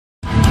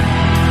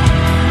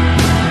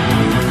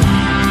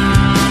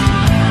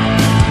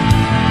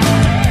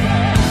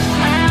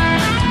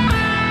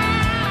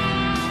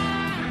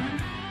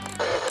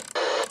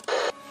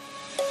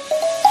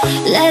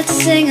Let's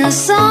sing a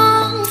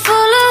song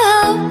full of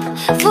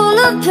hope, full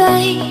of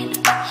pain.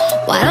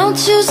 Why don't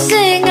you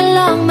sing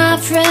along, my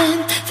friend?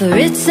 For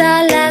it's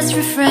our last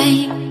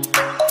refrain.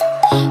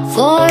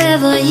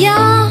 Forever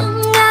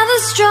young, ever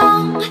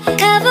strong,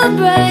 ever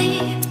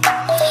brave.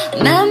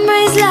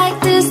 Memories like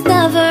this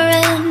never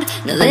end.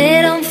 No,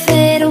 they don't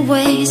fade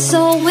away. So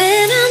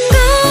when I'm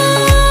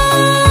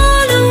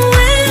gone, oh,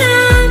 when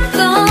I'm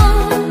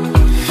gone,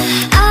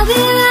 I'll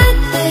be right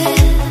there,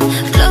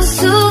 close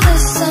to the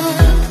sun.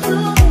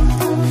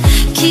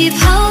 Keep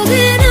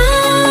holding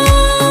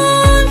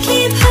on,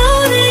 keep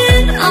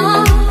holding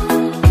on,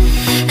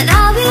 and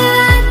I'll be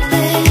right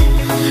there,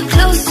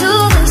 close to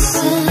the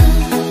sun,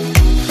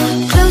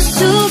 close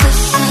to the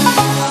sun.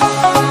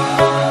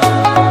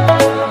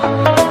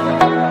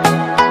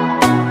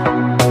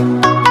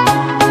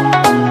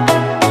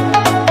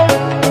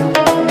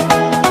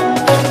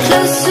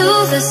 Close to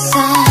the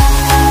sun.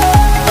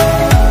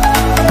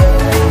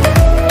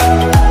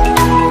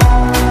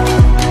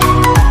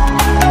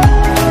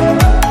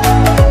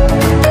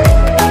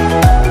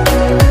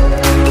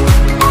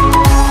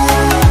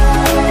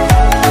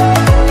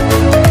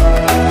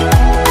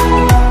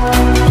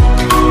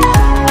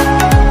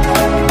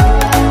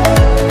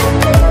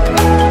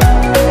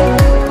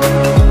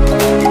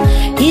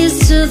 Here's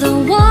to the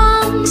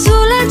ones who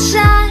let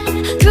shine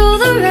through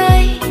the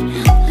rain,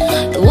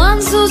 the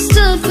ones who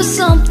stood for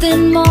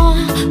something more.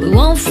 We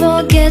won't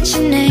forget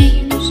your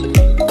names.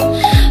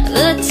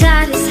 The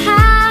tide is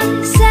high,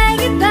 say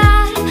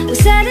goodbye, we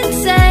set it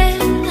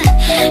sail,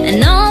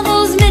 and all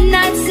those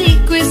midnight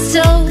secrets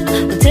told,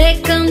 we'll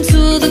take them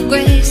to the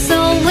grave. So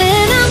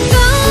when I'm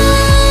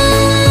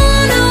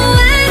gone, oh,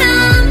 when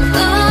I'm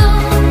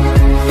gone,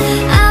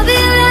 I'll be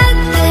right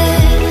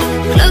there,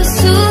 close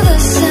to the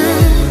sun.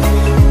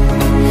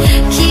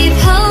 Keep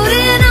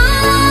holding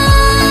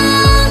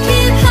on,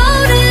 keep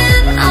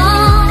holding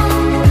on,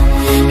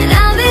 and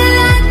I'll be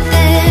right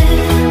there,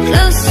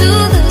 close to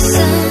the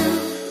sun,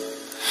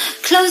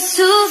 close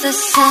to the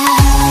sun.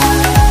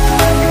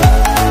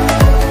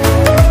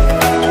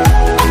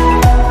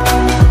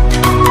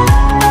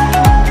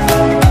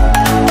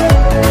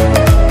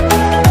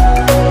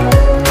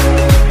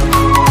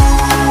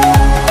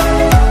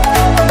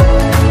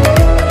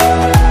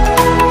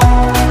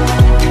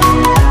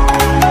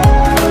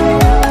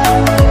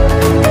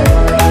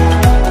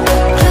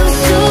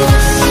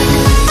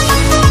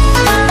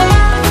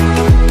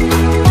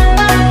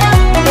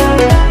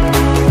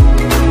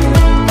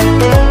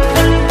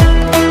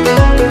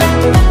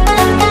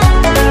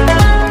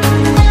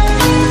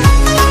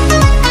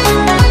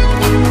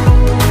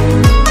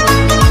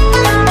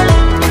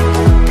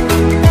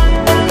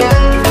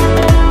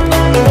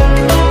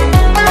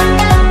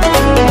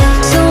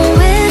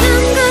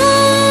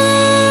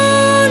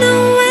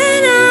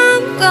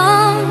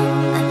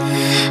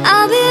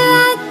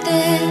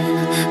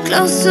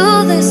 Close to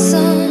the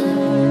sun.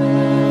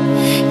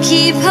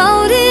 Keep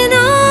holding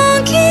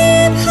on,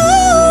 keep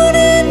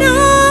holding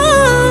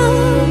on,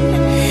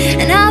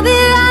 and I'll be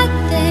right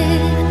there,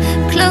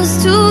 close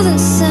to the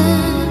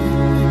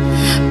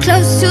sun,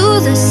 close to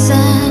the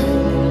sun.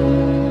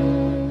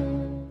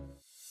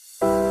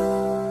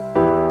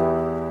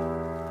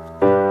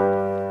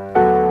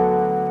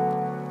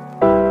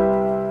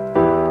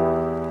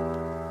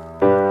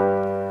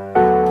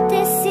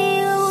 Te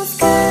sigo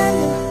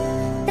buscando,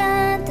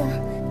 tanto,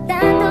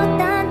 tanto,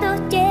 tanto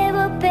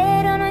llevo,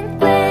 pero no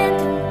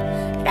encuentro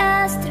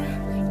rastro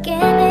que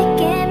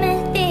me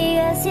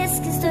diga si es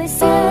que estoy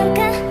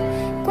cerca.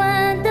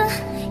 Cuando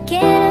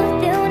quiero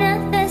de una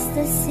vez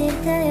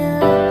decirte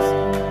adiós,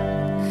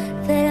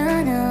 pero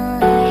no.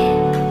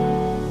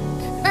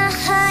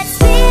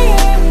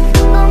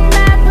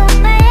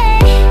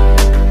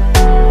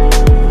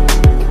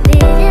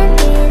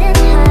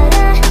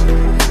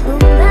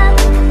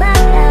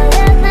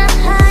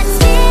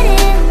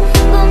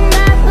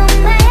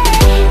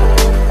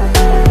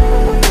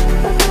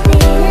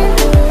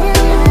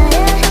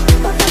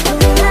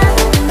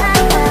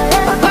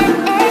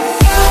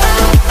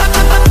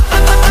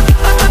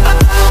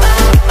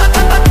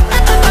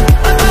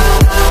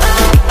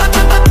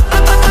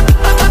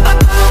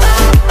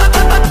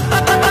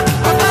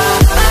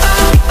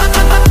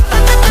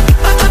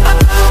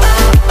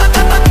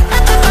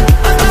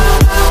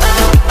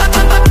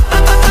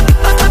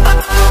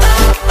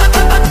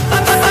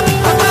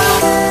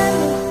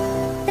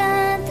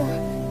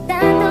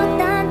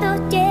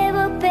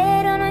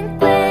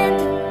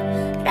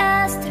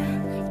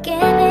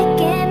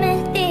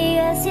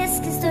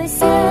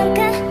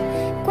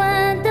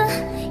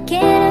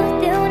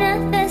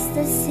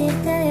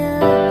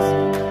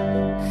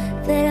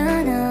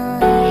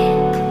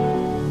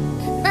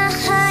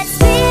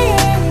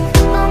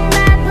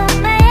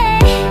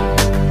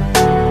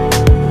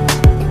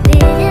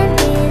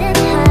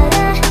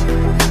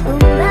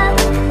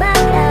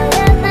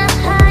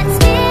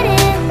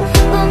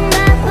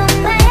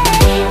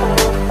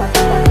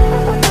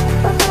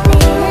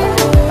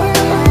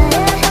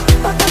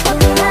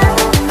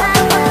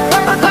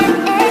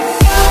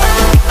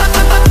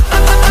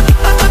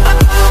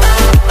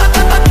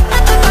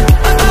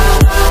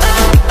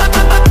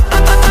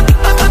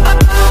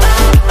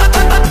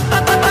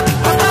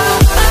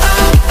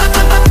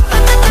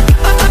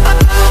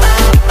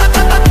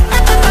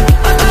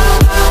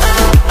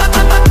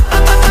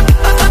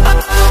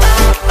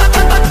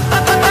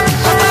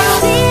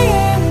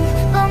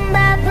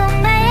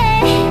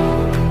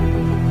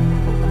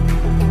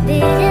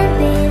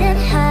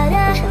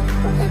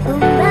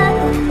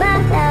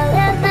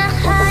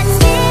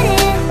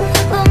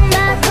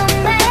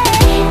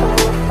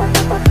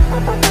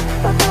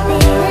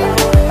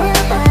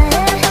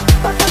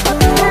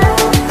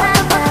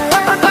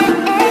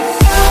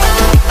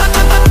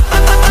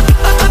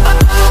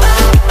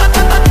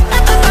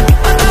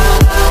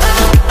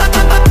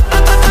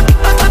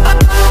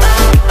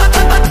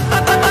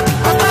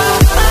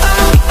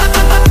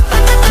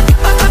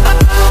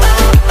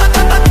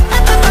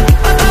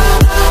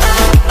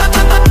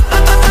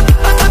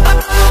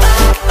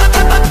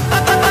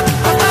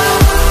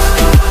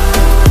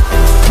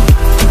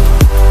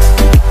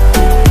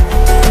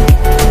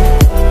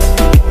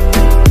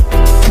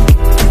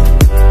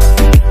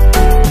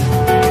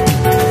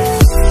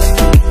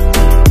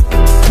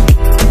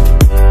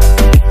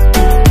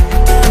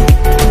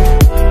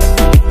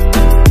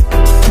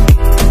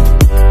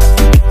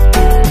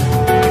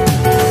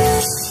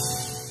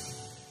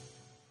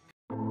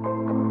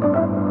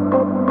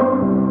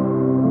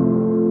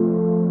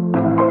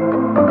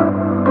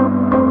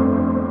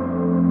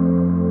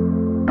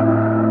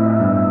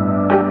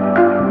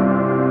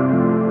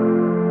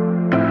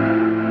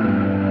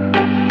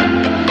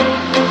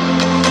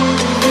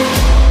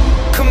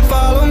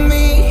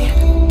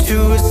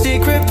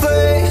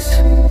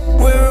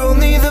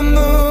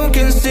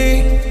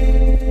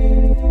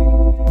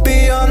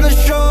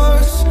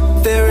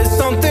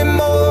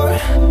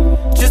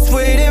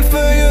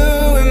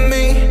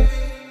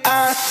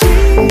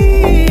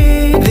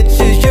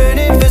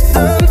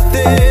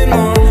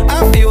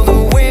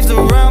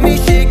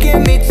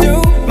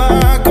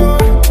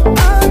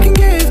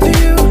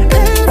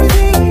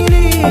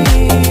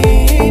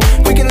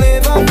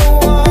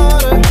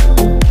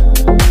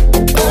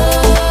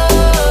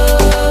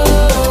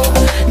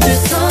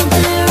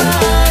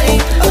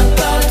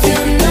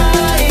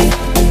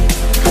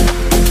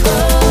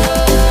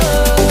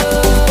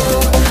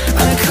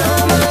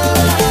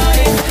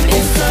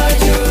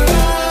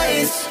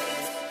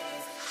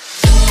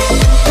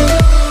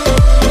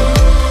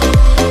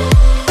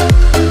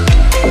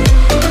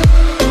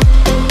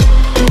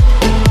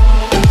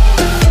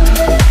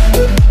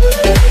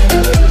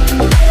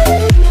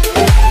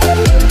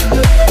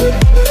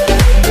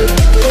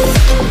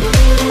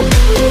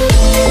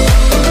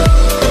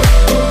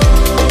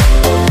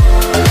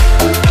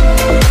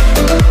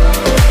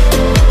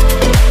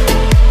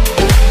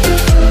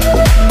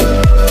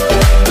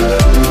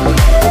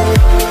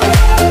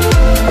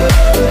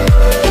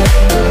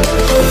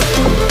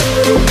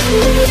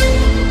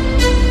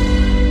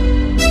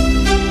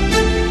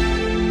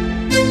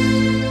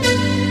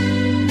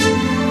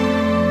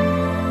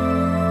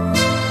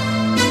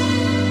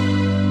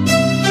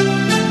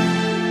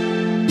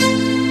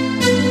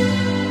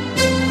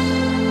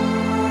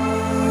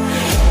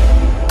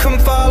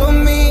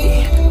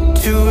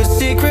 a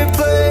secret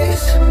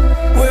place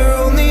where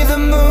only the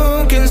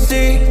moon can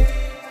see.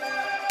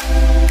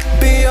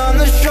 Beyond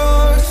the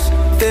shores,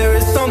 there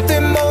is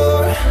something